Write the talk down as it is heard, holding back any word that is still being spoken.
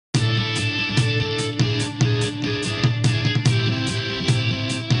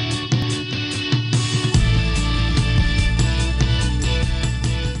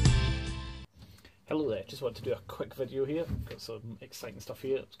thought to do a quick video here. Got some exciting stuff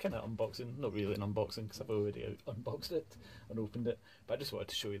here. It's kind of unboxing, not really an unboxing because I've already unboxed it and opened it, but I just wanted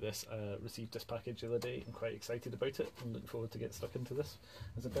to show you this. I received this package the other day. I'm quite excited about it. I'm looking forward to get stuck into this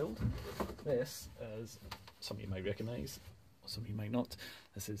as a build. This is, some of you might recognise, some of you might not.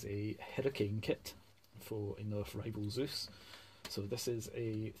 This is a Hirricane kit for a Nerf rival Zeus. So this is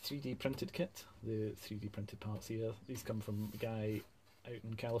a 3D printed kit. The 3D printed parts here, these come from a guy out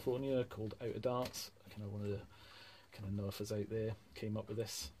in California called Out of Darts, kind of one of the kind of Nerfers out there. Came up with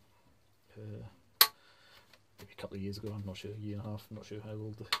this maybe a couple of years ago, I'm not sure, a year and a half, I'm not sure how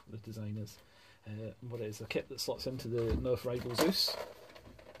old the design is. What it is, a kit that slots into the Nerf rival Zeus.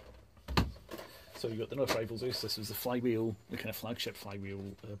 So you've got the Nerf rival Zeus. This was the flywheel, the kind of flagship flywheel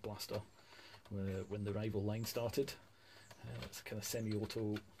blaster when the rival line started. It's a kind of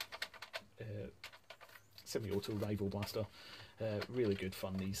semi-auto rival blaster. Really good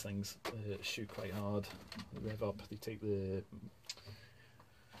fun, these things. Shoot quite hard, rev up. They take the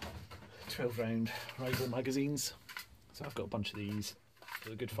 12 round rival magazines. So I've got a bunch of these.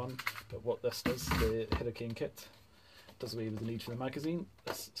 They're good fun. But what this does, the Hirricane kit, does away with the need for the magazine.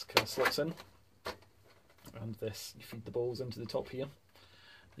 This kind of slots in. And this, you feed the balls into the top here.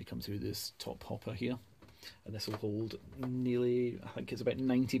 They come through this top hopper here. And this will hold nearly, I think it's about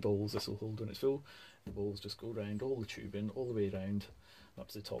 90 balls this will hold when it's full. The balls just go around all the tubing, all the way around up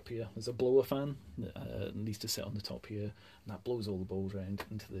to the top here. There's a blower fan that needs to sit on the top here, and that blows all the balls around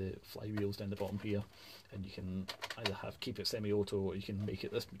into the flywheels down the bottom here. And you can either keep it semi-auto, or you can make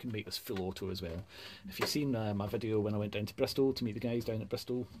it this. You can make this full auto as well. If you've seen my video when I went down to Bristol to meet the guys down at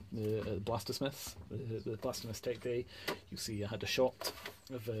Bristol, the Blastersmiths, the Blastersmiths Tech Day, you'll see I had a shot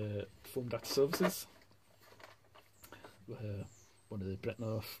of Foam Data Services. One of the Brit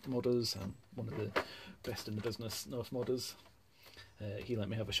Nerf modders and one of the best in the business Nerf modders. He let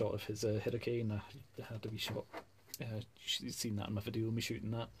me have a shot of his Hirricane. I had to be shot. You've seen that in my video, me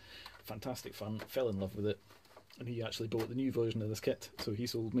shooting that. Fantastic fun, fell in love with it. And he actually bought the new version of this kit, so he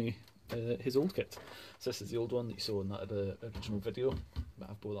sold me his old kit. So this is the old one that you saw in that original video. But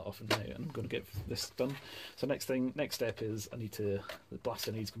I've bought that off and now I'm going to get this done. So next step is the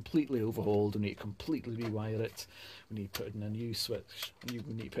blaster needs completely overhauled. We need to completely rewire it. We need to put in a new switch. We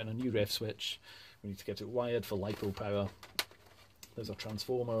need to put in a new ref switch. We need to get it wired for LiPo power. There's a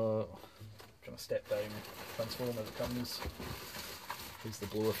transformer, kind of step down transformer that comes. Here's the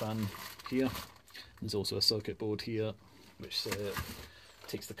blower fan here. There's also a circuit board here which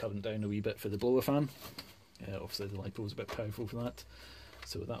takes the current down a wee bit for the blower fan. Obviously the LiPo is a bit powerful for that,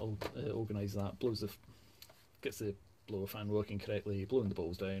 so that'll organise that, gets the blower fan working correctly, blowing the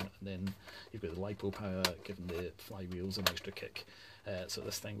balls down, and then you've got the LiPo power giving the flywheels an extra kick. So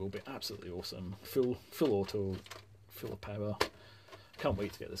this thing will be absolutely awesome, full auto, full of power. Can't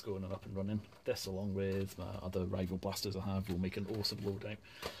wait to get this going and up and running. This, along with my other rival blasters I have, will make an awesome loadout.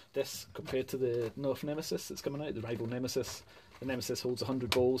 This, compared to the Nerf Nemesis that's coming out, the rival Nemesis, the Nemesis holds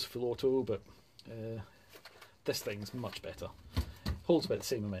 100 balls full auto, but this thing's much better. Holds about the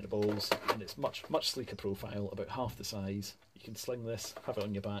same amount of balls, and it's much sleeker profile, about half the size. You can sling this, have it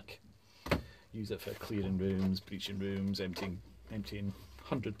on your back, use it for clearing rooms, breaching rooms, emptying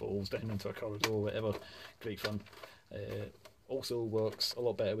 100 balls down into a corridor, whatever. Great fun. Also works a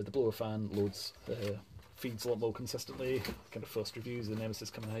lot better with the blower fan, feeds a lot more consistently. Kind of first reviews of the Nemesis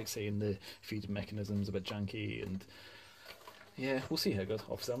coming out saying the feeding mechanism's a bit janky, and yeah, we'll see how it goes.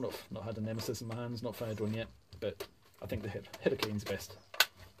 Obviously I've not had a Nemesis in my hands, not fired one yet, but I think the Hirricane's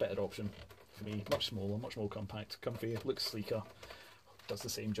better option for me. Much smaller, much more compact, comfy, looks sleeker, does the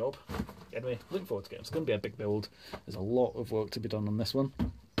same job. Anyway, looking forward to getting it. It's going to be a big build. There's a lot of work to be done on this one.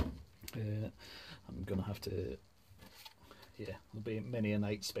 I'm going to have to, yeah, there'll be many a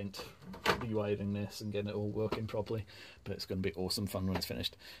night spent rewiring this and getting it all working properly, but it's going to be awesome fun when it's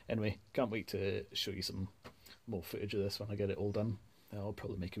finished. Anyway, can't wait to show you some more footage of this when I get it all done. I'll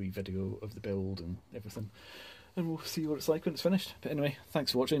probably make a wee video of the build and everything, and we'll see what it's like when it's finished. But anyway,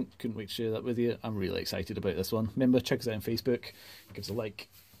 thanks for watching. Couldn't wait to share that with you. I'm really excited about this one. Remember, check us out on Facebook. Give us a like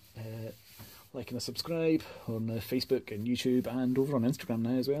and a subscribe on Facebook and YouTube, and over on Instagram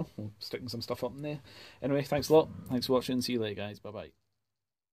now as well. We're sticking some stuff up in there. Anyway, thanks a lot. Thanks for watching. See you later, guys. Bye bye.